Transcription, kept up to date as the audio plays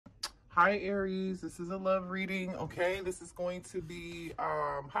Hi Aries, this is a love reading. Okay, this is going to be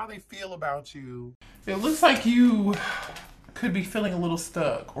how they feel about you. It looks like you could be feeling a little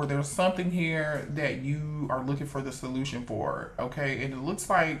stuck, or there's something here that you are looking for the solution for. Okay, and it looks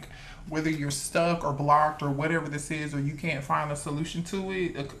like whether you're stuck or blocked or whatever this is, or you can't find a solution to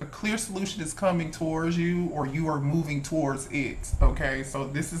it, a clear solution is coming towards you, or you are moving towards it. Okay, so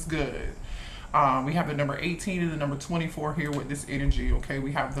this is good. We have the number 18 and the number 24 here with this energy. Okay,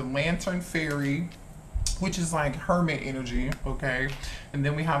 we have the Lantern Fairy, which is like hermit energy. Okay, and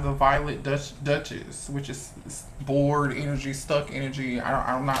then we have the Violet Duchess, which is bored energy, stuck energy.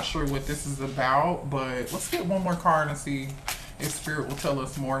 I'm not sure what this is about, but let's get one more card and see if Spirit will tell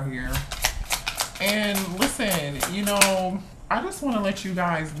us more here. And listen, I just want to let you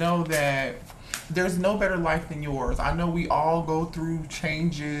guys know that there's no better life than yours. I know we all go through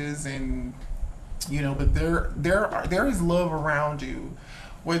changes and but there is love around you,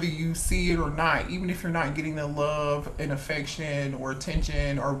 whether you see it or not. Even if you're not getting the love and affection or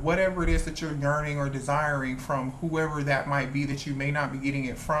attention or whatever it is that you're yearning or desiring from whoever that might be that you may not be getting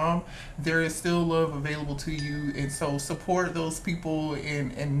it from, there is still love available to you. And so support those people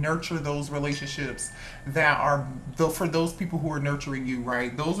and nurture those relationships that are for those people who are nurturing you,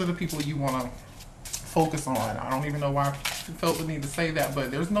 right? Those are the people you want to focus on. I don't even know why I felt the need to say that,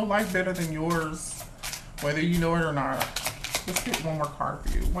 but there's no life better than yours, whether you know it or not. Let's get one more card for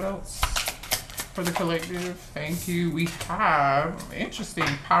you. What else for the collective? Thank you. We have interesting,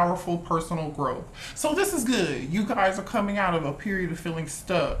 powerful personal growth. So this is good. You guys are coming out of a period of feeling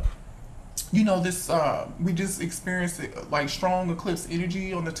stuck. This we just experienced like strong eclipse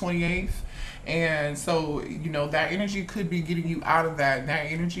energy on the 28th, and so that energy could be getting you out of that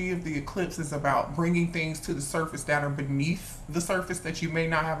energy of the eclipse is about bringing things to the surface that are beneath the surface that you may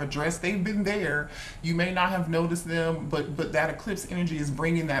not have addressed. They've been there, you may not have noticed them, but that eclipse energy is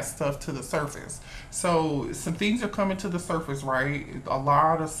bringing that stuff to the surface. So some things are coming to the surface, right? A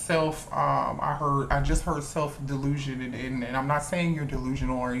lot of I just heard self delusion, and I'm not saying you're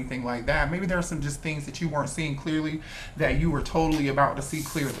delusional or anything like that. Maybe there are some just things that you weren't seeing clearly that you were totally about to see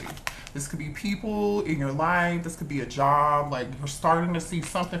clearly. This could be people in your life. This could be a job. Like you're starting to see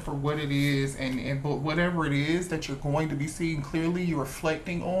something for what it is, but whatever it is that you're going to be seeing clearly, you're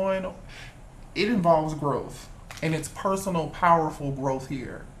reflecting on. It involves growth, and it's personal, powerful growth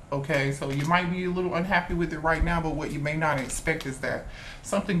here. Okay, so you might be a little unhappy with it right now, but what you may not expect is that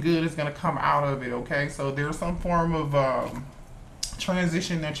something good is going to come out of it. Okay, so there's some form of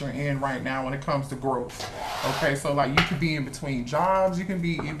transition that you're in right now when it comes to growth. Okay, so like you could be in between jobs, you can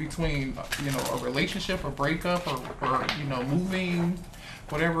be in between a relationship, a breakup, or moving,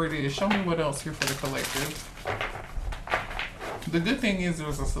 whatever it is. Show me what else here for the collective. The good thing is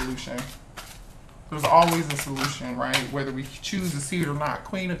there's a solution. There's always a solution, right? Whether we choose to see it or not.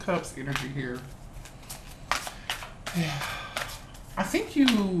 Queen of Cups energy here. I think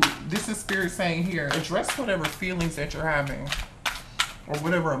this is Spirit saying here, address whatever feelings that you're having or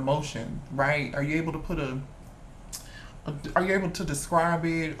whatever emotion, right? Are you able to are you able to describe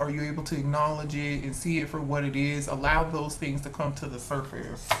it? Are you able to acknowledge it and see it for what it is? Allow those things to come to the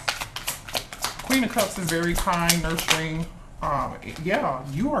surface. Queen of Cups is very kind, nurturing. Yeah,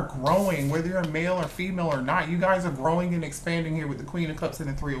 you are growing, whether you're male or female or not. You guys are growing and expanding here with the Queen of Cups and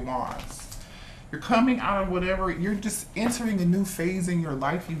the Three of Wands. You're coming out of whatever, you're just entering a new phase in your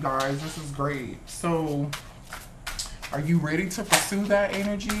life, you guys. This is great. So are you ready to pursue that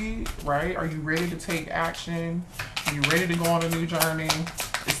energy, right? Are you ready to take action? Are you ready to go on a new journey?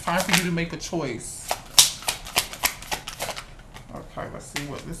 It's time for you to make a choice. Okay, let's see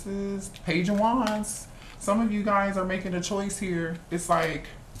what this is. Page of Wands. Some of you guys are making a choice here. It's like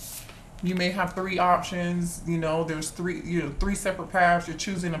you may have three options. There's three separate paths. You're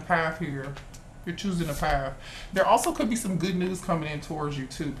choosing a path here. You're choosing a path. There also could be some good news coming in towards you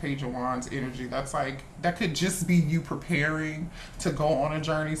too, Page of Wands energy. That could just be you preparing to go on a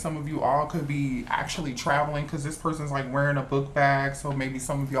journey. Some of you all could be actually traveling because this person's like wearing a book bag. So maybe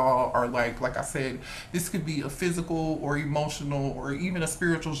some of y'all are like I said, this could be a physical or emotional or even a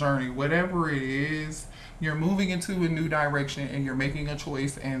spiritual journey. Whatever it is, you're moving into a new direction and you're making a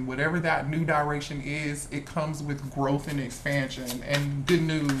choice, and whatever that new direction is, it comes with growth and expansion and good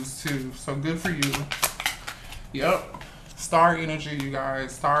news too. So good for you. Yep. Star energy, you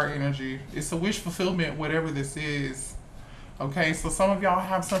guys. Star energy. It's a wish fulfillment, whatever this is. Okay, so some of y'all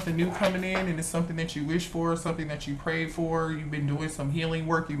have something new coming in, and it's something that you wish for, something that you prayed for. You've been doing some healing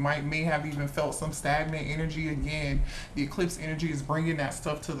work. You may have even felt some stagnant energy. Again, the eclipse energy is bringing that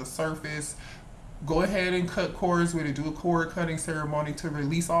stuff to the surface. go ahead and cut cords with it. Do a cord cutting ceremony to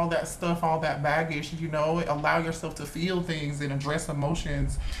release all that stuff, all that baggage, you know. Allow yourself to feel things and address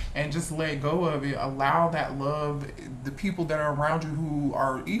emotions and just let go of it. Allow that love, the people that are around you who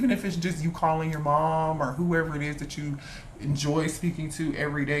are, even if it's just you calling your mom or whoever it is that you enjoy speaking to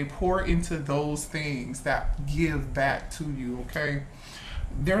every day, pour into those things that give back to you, okay?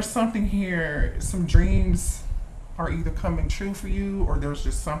 There's something here, some dreams are either coming true for you or there's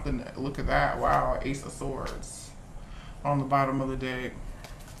just something. Look at that. Wow, Ace of Swords on the bottom of the deck.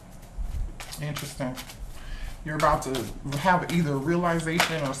 Interesting. You're about to have either a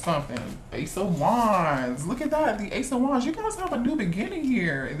realization or something. Ace of Wands. Look at that. The Ace of Wands. You guys have a new beginning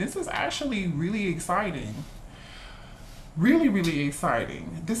here. This is actually really exciting. Really, really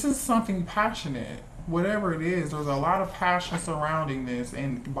exciting. This is something passionate. Whatever it is, there's a lot of passion surrounding this.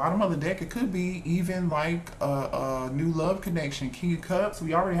 And bottom of the deck, it could be even like a new love connection. King of Cups.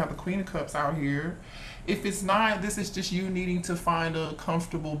 We already have the Queen of Cups out here. If it's not, this is just you needing to find a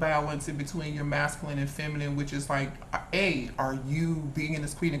comfortable balance in between your masculine and feminine, which is like, A, are you being in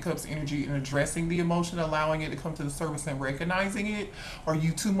this Queen of Cups energy and addressing the emotion, allowing it to come to the surface and recognizing it? Or are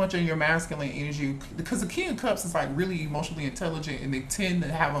you too much in your masculine energy? Because the King of Cups is like really emotionally intelligent and they tend to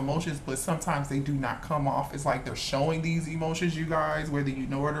have emotions, but sometimes they do not come off. It's like they're showing these emotions, you guys, whether you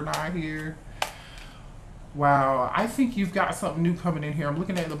know it or not here. Wow, I think you've got something new coming in here. I'm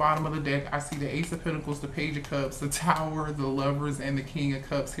looking at the bottom of the deck. I see the Ace of Pentacles, the Page of Cups, the Tower, the Lovers, and the King of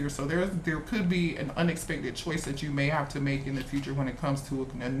Cups here. So there could be an unexpected choice that you may have to make in the future when it comes to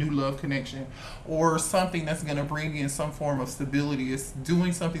a new love connection or something that's going to bring in some form of stability. It's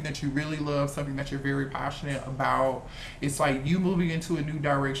doing something that you really love, something that you're very passionate about. It's like you moving into a new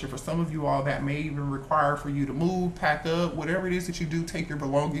direction. For some of you all, that may even require for you to move, pack up, whatever it is that you do, take your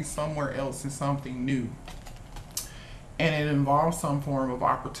belongings somewhere else and something new. And it involves some form of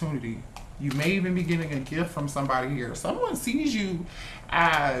opportunity. You may even be getting a gift from somebody here. Someone sees you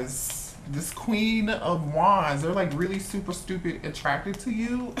as this Queen of Wands. They're like really super stupid attracted to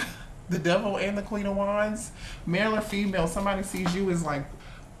you. The Devil and the Queen of Wands. Male or female, somebody sees you as like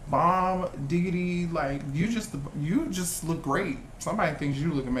bomb diggity, like you just look great. Somebody thinks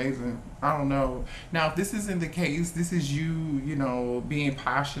you look amazing. I don't know. Now, if this isn't the case, this is you know, being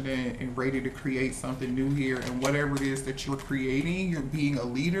passionate and ready to create something new here. And whatever it is that you're creating, you're being a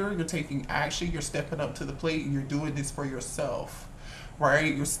leader, you're taking action, you're stepping up to the plate, and you're doing this for yourself,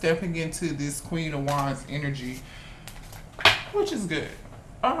 right? You're stepping into this Queen of Wands energy, which is good.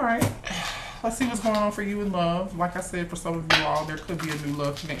 All right. Let's see what's going on for you in love. Like I said, for some of you all, there could be a new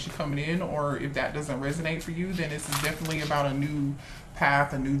love connection coming in, or if that doesn't resonate for you, then this is definitely about a new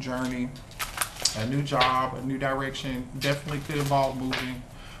path, a new journey, a new job, a new direction. Definitely could involve moving.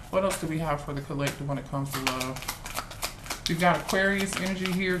 What else do we have for the collective when it comes to love? We've got Aquarius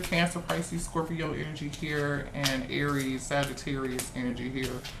energy here, Cancer, Pisces, Scorpio energy here, and Aries, Sagittarius energy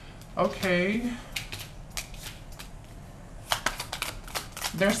here. Okay.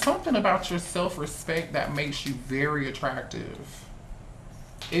 There's something about your self-respect that makes you very attractive.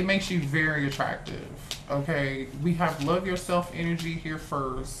 It makes you very attractive, okay? We have love yourself energy here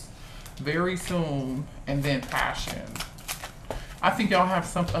first, very soon, and then passion. I think y'all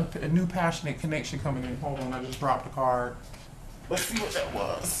have a new passionate connection coming in. Hold on, I just dropped a card. Let's see what that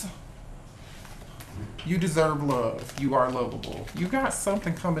was. You deserve love. You are lovable. You got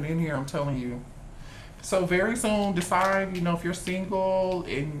something coming in here, I'm telling you. So very soon, decide, you know, if you're single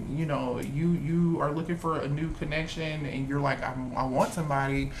and, you know, you are looking for a new connection and you're like, I want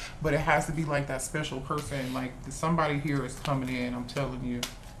somebody, but it has to be like that special person. Like somebody here is coming in, I'm telling you.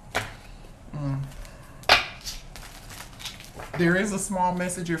 There is a small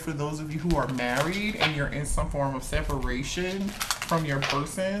message here for those of you who are married and you're in some form of separation from your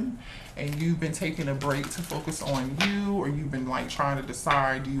person and you've been taking a break to focus on you, or you've been like trying to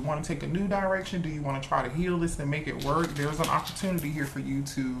decide, do you want to take a new direction? Do you want to try to heal this and make it work? There's an opportunity here for you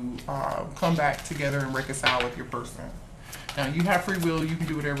to come back together and reconcile with your person. Now, you have free will. You can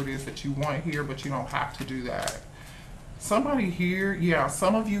do whatever it is that you want here, but you don't have to do that. Somebody here, yeah,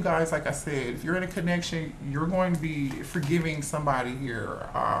 some of you guys, like I said, if you're in a connection, you're going to be forgiving somebody here.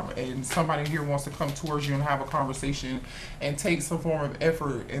 And somebody here wants to come towards you and have a conversation and take some form of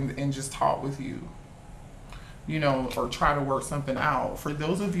effort and just talk with you, you know, or try to work something out. For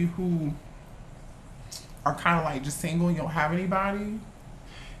those of you who are kind of like just single and you don't have anybody,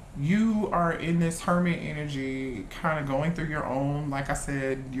 You are in this hermit energy, kind of going through your own, like I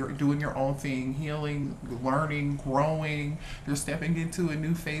said, you're doing your own thing, healing, learning, growing. You're stepping into a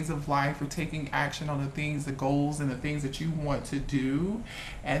new phase of life. You're taking action on the things, the goals, and the things that you want to do.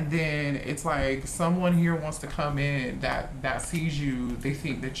 And then it's like someone here wants to come in that sees you. They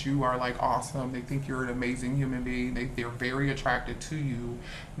think that you are like awesome. They think you're an amazing human being. They're very attracted to you.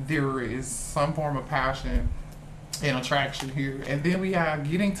 There is some form of passion and attraction here. And then we have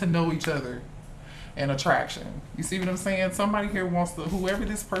getting to know each other and attraction. You see what I'm saying? Somebody here wants to, whoever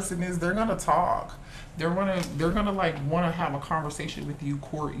this person is, they're gonna talk. They're gonna like wanna have a conversation with you,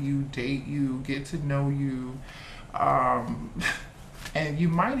 court you, date you, get to know you. Um and you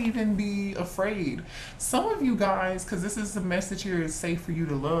might even be afraid. Some of you guys, because this is the message here, is safe for you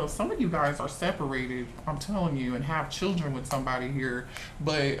to love. Some of you guys are separated, I'm telling you, and have children with somebody here,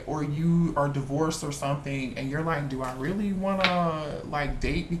 or you are divorced or something, and you're like, do I really want to like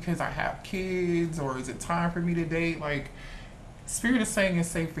date because I have kids, or is it time for me to date? Like, Spirit is saying it's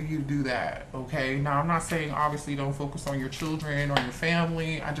safe for you to do that, okay? Now, I'm not saying obviously don't focus on your children or your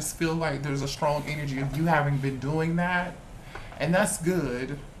family. I just feel like there's a strong energy of you having been doing that. And that's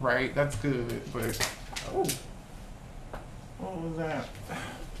good, right? That's good, but, oh, what was that?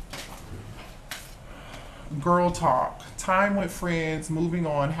 Girl talk, time with friends, moving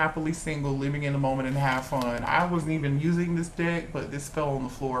on, happily single, living in the moment and have fun. I wasn't even using this deck, but this fell on the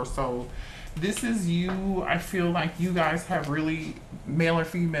floor, so this is you. I feel like you guys have really, male or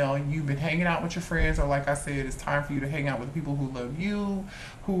female, you've been hanging out with your friends, or like I said, it's time for you to hang out with people who love you,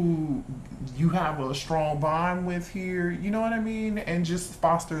 who you have a strong bond with here, you know what I mean? And just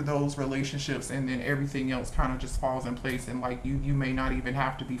foster those relationships, and then everything else kind of just falls in place. And like you may not even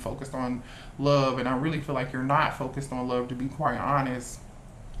have to be focused on love. And I really feel like you're not focused on love, to be quite honest.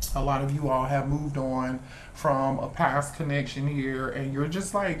 A lot of you all have moved on from a past connection here, and you're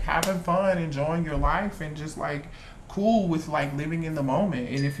just like having fun, enjoying your life, and just like cool with like living in the moment.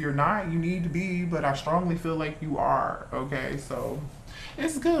 And if you're not, you need to be, but I strongly feel like you are, okay? So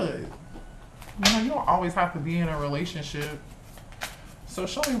it's good. You know, you don't always have to be in a relationship. So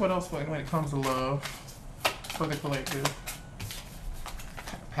show me what else when it comes to love for the collective.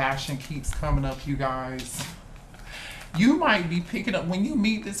 Passion keeps coming up, you guys. You might be picking up, when you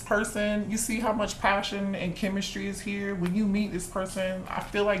meet this person, you see how much passion and chemistry is here. When you meet this person, I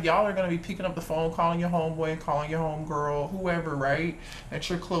feel like y'all are going to be picking up the phone, calling your homeboy, calling your homegirl, whoever, right, that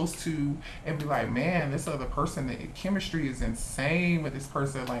you're close to, and be like, man, this other person, the chemistry is insane with this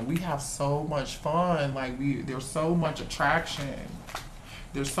person. Like, we have so much fun. Like, there's so much attraction.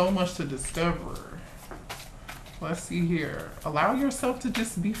 There's so much to discover. Let's see here. Allow yourself to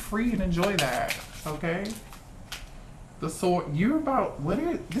just be free and enjoy that, okay? The sword, you're about,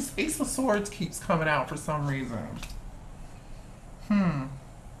 this Ace of Swords keeps coming out for some reason.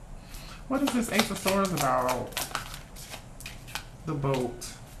 What is this Ace of Swords about? The boat.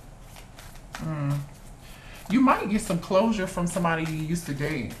 You might get some closure from somebody you used to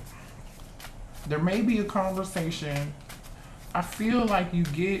date. There may be a conversation. I feel like you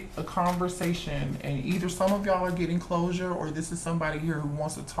get a conversation, and either some of y'all are getting closure, or this is somebody here who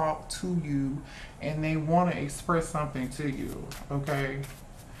wants to talk to you and they want to express something to you, okay?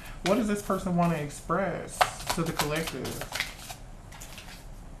 What does this person want to express to the collective?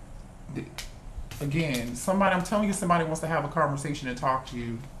 Again, I'm telling you, somebody wants to have a conversation and talk to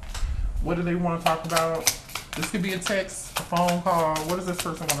you. What do they want to talk about? This could be a text, a phone call. What does this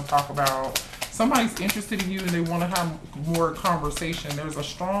person want to talk about? Somebody's interested in you and they want to have more conversation. There's a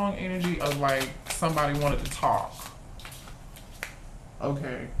strong energy of like somebody wanted to talk.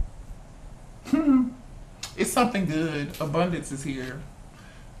 Okay. It's something good. Abundance is here.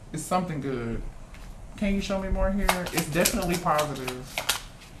 It's something good. Can you show me more here? It's definitely positive.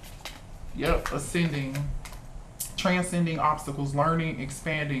 Yep, ascending, transcending obstacles, learning,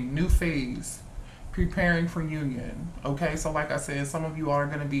 expanding, new phase. Preparing for union. Okay, so like I said, some of you are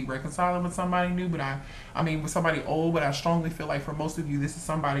going to be reconciling with somebody new, but I mean with somebody old, but I strongly feel like for most of you, this is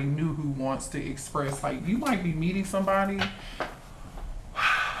somebody new who wants to express, like you might be meeting somebody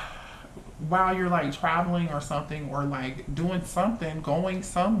while you're like traveling or something, or like doing something, going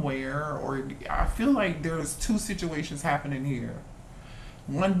somewhere, or I feel like there's two situations happening here.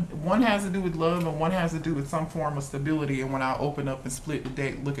 One has to do with love, and one has to do with some form of stability. And when I open up and split the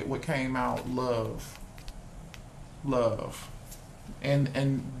deck, look at what came out. Love.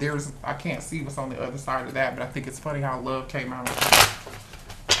 And there's, I can't see what's on the other side of that, but I think it's funny how love came out.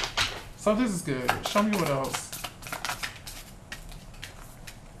 So this is good. Show me what else.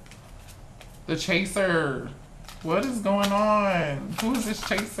 The chaser. What is going on? Who is this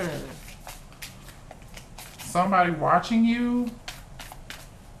chaser? Somebody watching you?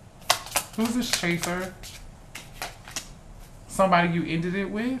 Who's this chaser? Somebody you ended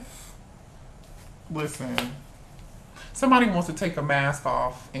it with? Listen, somebody wants to take a mask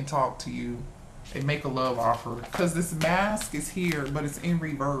off and talk to you and make a love offer. Because this mask is here, but it's in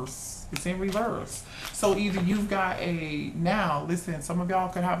reverse. It's in reverse. So either you've got now, listen, some of y'all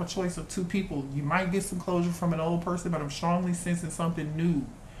could have a choice of two people. You might get some closure from an old person, but I'm strongly sensing something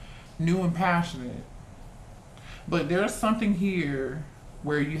new and passionate. But there's something here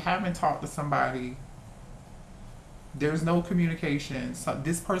where you haven't talked to somebody. There's no communication. So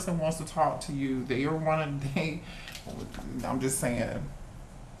this person wants to talk to you. I'm just saying.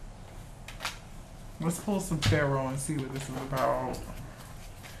 Let's pull some tarot and see what this is about.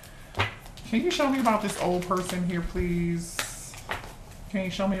 Can you show me about this old person here, please? Can you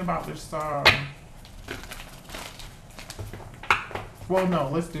show me about this, well,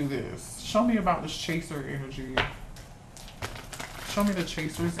 no, let's do this. Show me about this chaser energy. Show me the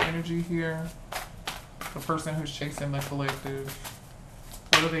chaser's energy here. The person who's chasing the collective.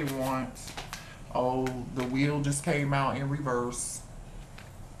 What do they want? Oh, the wheel just came out in reverse.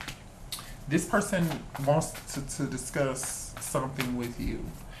 This person wants to discuss something with you.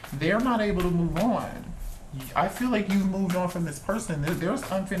 They're not able to move on. I feel like you've moved on from this person. There's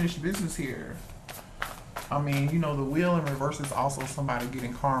unfinished business here. I mean, you know, the wheel in reverse is also somebody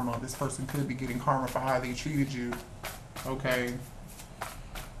getting karma. This person could be getting karma for how they treated you. Okay.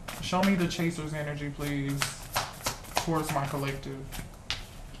 Show me the chaser's energy, please, towards my collective.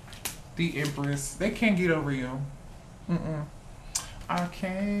 The Empress. They can't get over you. I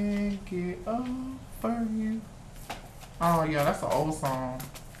can't get over you. Oh, yeah, that's an old song.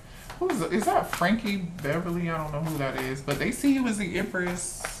 Who is it? Is that Frankie Beverly? I don't know who that is. But they see you as the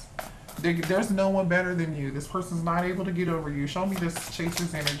Empress. There's no one better than you. This person's not able to get over you. Show me this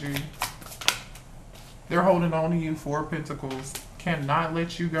chaser's energy. They're holding on to you. 4 of Pentacles. Cannot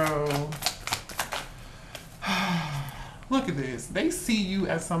let you go. Look at this. They see you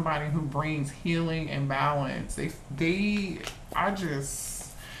as somebody who brings healing and balance. This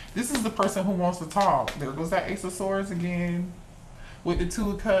is the person who wants to talk. There goes that Ace of Swords again. With the 2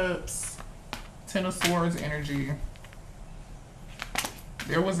 of Cups. 10 of Swords energy.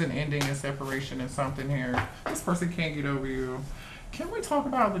 There was an ending and separation and something here. This person can't get over you. Can we talk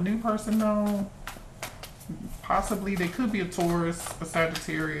about the new person though? Possibly they could be a Taurus, a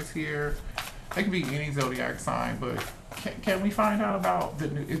Sagittarius here. They could be any zodiac sign, but can we find out about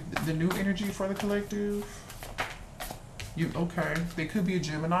the new energy for the collective? Okay, they could be a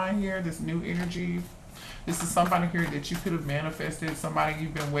Gemini here. This new energy. This is somebody here that you could have manifested. Somebody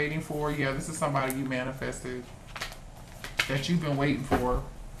you've been waiting for. Yeah, this is somebody you manifested that you've been waiting for.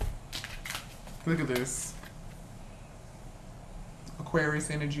 Look at this. Aquarius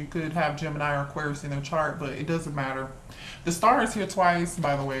energy. Could have Gemini or Aquarius in their chart, but it doesn't matter. The star is here twice,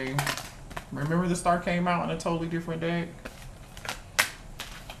 by the way. Remember the star came out in a totally different deck?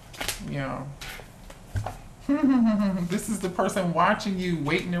 Yeah. This is the person watching you,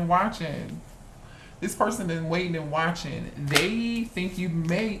 waiting and watching. This person is waiting and watching. They think you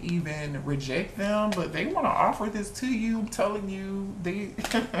may even reject them, but they want to offer this to you. I'm telling you, they...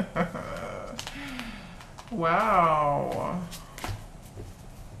 Wow.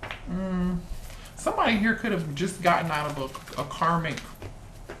 Somebody here could have just gotten out of a karmic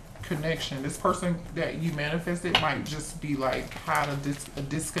connection. This person that you manifested might just be like had a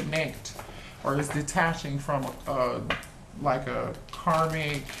disconnect, or is detaching from like a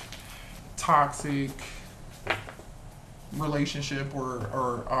karmic toxic relationship,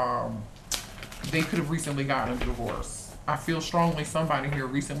 or they could have recently gotten a divorce. I feel strongly somebody here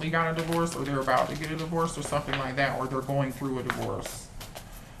recently got a divorce, or they're about to get a divorce, or something like that, or they're going through a divorce.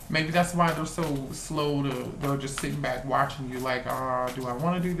 Maybe that's why they're so slow they're just sitting back watching you like, do I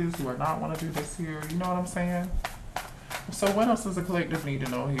want to do this? Do I not want to do this here? You know what I'm saying? So what else does the collective need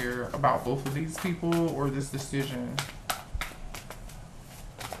to know here about both of these people or this decision?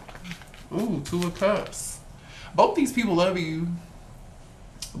 Ooh, 2 of Cups. Both these people love you.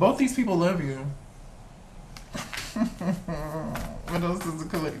 Both these people love you. What else does the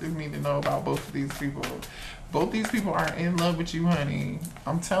collective need to know about both of these people? Both these people are in love with you, honey.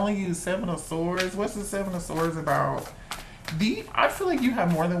 I'm telling you, 7 of Swords. What's the 7 of Swords about? I feel like you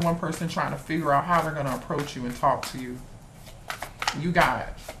have more than one person trying to figure out how they're going to approach you and talk to you. You got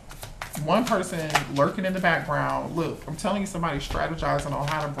one person lurking in the background. Look, I'm telling you, somebody strategizing on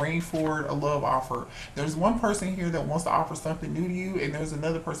how to bring forward a love offer. There's one person here that wants to offer something new to you, and there's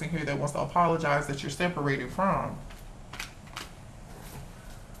another person here that wants to apologize that you're separated from.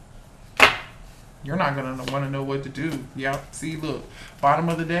 You're not going to want to know what to do. Yep. See, look, bottom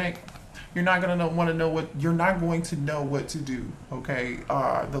of the deck. You're not gonna you're not going to know what to do. Okay,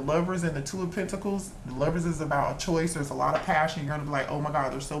 the Lovers and the Two of Pentacles. The Lovers is about a choice. There's a lot of passion. You're gonna be like, oh my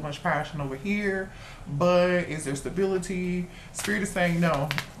God, there's so much passion over here, but is there stability? Spirit is saying no.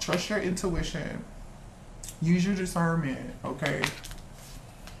 Trust your intuition. Use your discernment. Okay.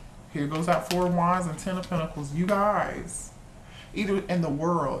 Here goes that Four of Wands and Ten of Pentacles. You guys, either in the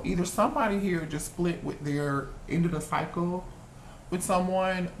world, either somebody here just split with their end of the cycle with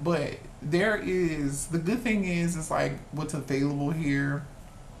someone, but there is, the good thing is like what's available here.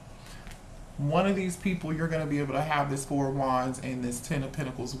 One of these people you're going to be able to have this Four of Wands and this Ten of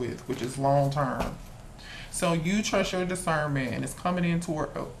Pentacles with, which is long term. So you trust your discernment, and it's coming in toward,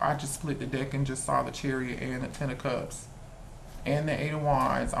 oh, I just split the deck and just saw the Chariot and the Ten of Cups and the Eight of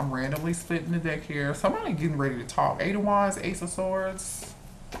Wands. I'm randomly splitting the deck here. Somebody getting ready to talk. Eight of Wands, Ace of Swords.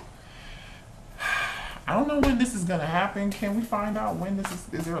 I don't know when this is gonna happen. Can we find out when this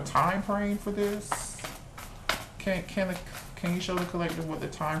is there a time frame for this? Can you show the collective what the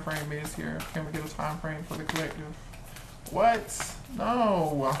time frame is here? Can we get a time frame for the collective? What?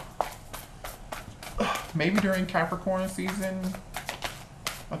 No. Maybe during Capricorn season,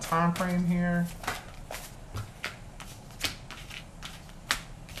 a time frame here.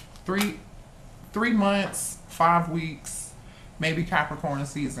 Three months, 5 weeks, maybe Capricorn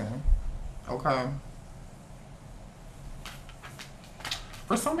season. Okay.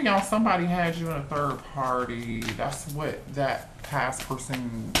 For some of y'all, somebody had you in a third party. That's what that past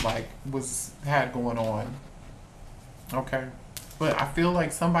person like had going on. Okay. But I feel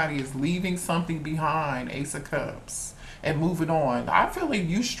like somebody is leaving something behind, Ace of Cups, and moving on. I feel like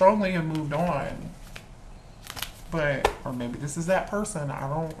you strongly have moved on. But, or maybe this is that person. I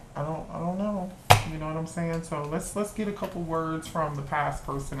don't know. You know what I'm saying? So let's get a couple words from the past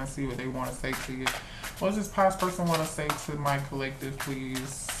person and see what they want to say to you. What does this past person want to say to my collective,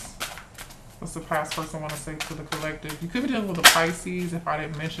 please? What's the past person want to say to the collective? You could be dealing with a Pisces if I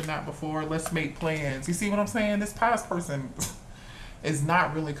didn't mention that before. Let's make plans. You see what I'm saying? This past person is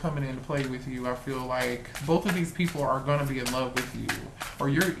not really coming in to play with you. I feel like both of these people are going to be in love with you, or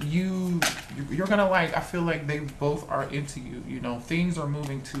you're gonna like, I feel like they both are into you. You know, things are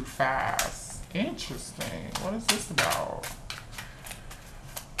moving too fast. Interesting. What is this about?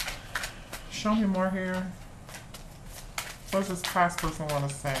 Show me more here. What does this past person want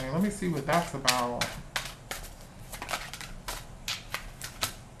to say? Let me see what that's about.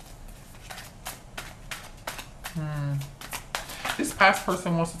 This past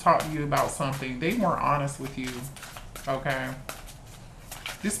person wants to talk to you about something. They weren't honest with you. Okay.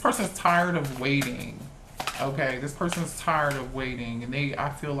 This person's tired of waiting. Okay. This person's tired of waiting. And I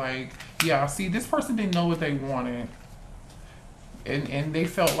feel like, yeah, see, this person didn't know what they wanted. And they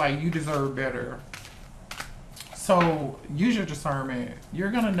felt like you deserve better. So use your discernment.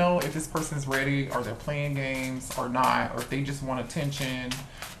 You're going to know if this person's ready, or they're playing games or not, or if they just want attention.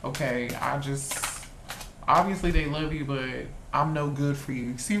 Okay. Obviously they love you, but I'm no good for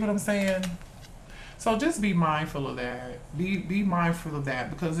you. See what I'm saying? So just be mindful of that. Be mindful of that,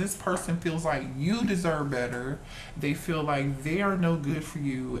 because this person feels like you deserve better. They feel like they are no good for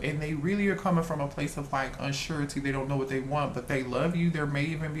you, and they really are coming from a place of like unsurety. They don't know what they want, but they love you. There may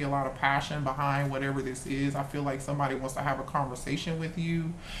even be a lot of passion behind whatever this is. I feel like somebody wants to have a conversation with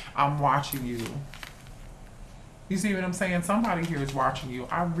you. I'm watching you. You see what I'm saying? Somebody here is watching you.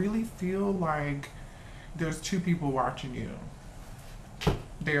 I really feel like there's two people watching you.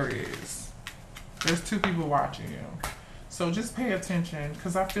 There is. There's two people watching you. So just pay attention,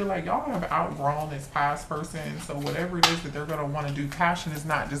 because I feel like y'all have outgrown this past person. So whatever it is that they're going to want to do, passion is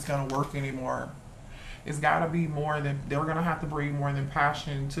not just going to work anymore. It's got to be more than, they're going to have to bring more than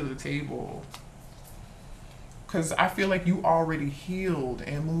passion to the table. Because I feel like you already healed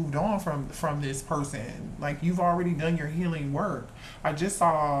and moved on from this person. Like, you've already done your healing work. I just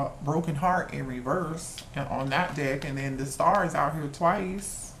saw Broken Heart in reverse on that deck, and then the stars out here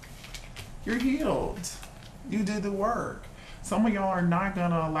twice. You're healed. You did the work. Some of y'all are not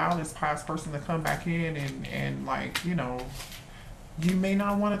going to allow this past person to come back in and like, you know, you may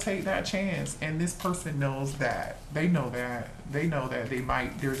not want to take that chance. And this person knows that. They know that. They know that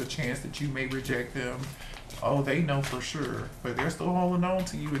there's a chance that you may reject them. Oh, they know for sure, but they're still holding on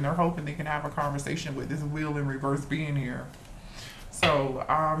to you, and they're hoping they can have a conversation with this wheel in reverse being here. So,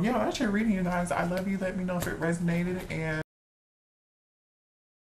 yeah, that's your reading, you guys. I love you. Let me know if it resonated, and